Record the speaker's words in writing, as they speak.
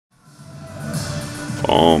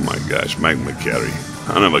Oh my gosh, Mike McCary,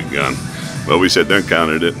 son of a gun. Well, we sat there and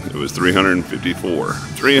counted it. It was 354.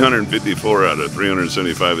 354 out of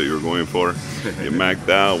 375 that you were going for. You maxed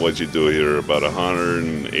out. What'd you do here? About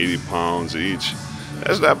 180 pounds each.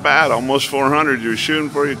 That's not bad. Almost 400. You're shooting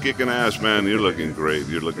for. You're kicking ass, man. You're looking great.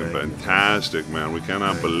 You're looking fantastic, man. We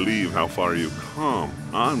cannot believe how far you've come.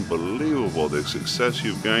 Unbelievable. The success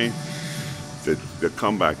you've gained. The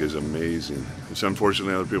comeback is amazing. It's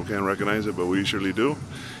unfortunately other people can't recognize it, but we surely do.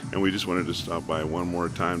 And we just wanted to stop by one more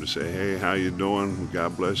time to say, hey, how you doing?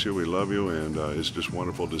 God bless you. We love you, and it's just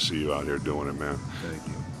wonderful to see you out here doing it, man. Thank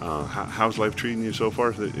you. How's life treating you so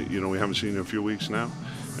far? You know, we haven't seen you in a few weeks now.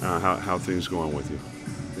 How things going with you?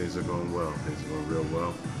 Things are going well. Things are going real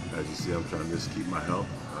well. As you see, I'm trying to just keep my health,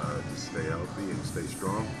 just stay healthy and stay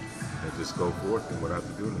strong, and just go forth and what I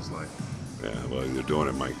have to do in this life. Yeah, well, you're doing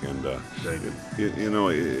it, Mike, and Thank you. you know,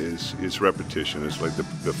 it's repetition. It's like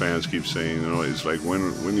the fans keep saying, you know, it's like when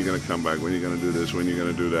are you going to come back? When are you going to do this? When are you going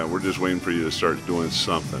to do that? We're just waiting for you to start doing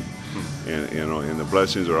something, and you know, and the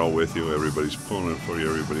blessings are all with you. Everybody's pulling for you.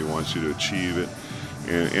 Everybody wants you to achieve it,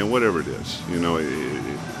 and whatever it is, you know,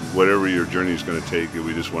 whatever your journey is going to take you,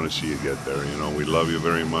 we just want to see you get there. You know, we love you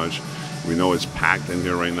very much. We know it's packed in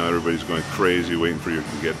here right now. Everybody's going crazy waiting for you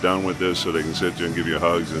to get done with this so they can sit there and give you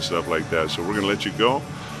hugs and stuff like that. So we're going to let you go.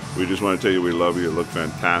 We just want to tell you we love you. You look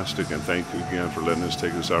fantastic, and thank you again for letting us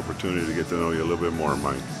take this opportunity to get to know you a little bit more,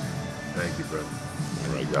 Mike. Thank you, brother.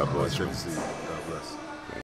 All right, God bless you. Good to see you.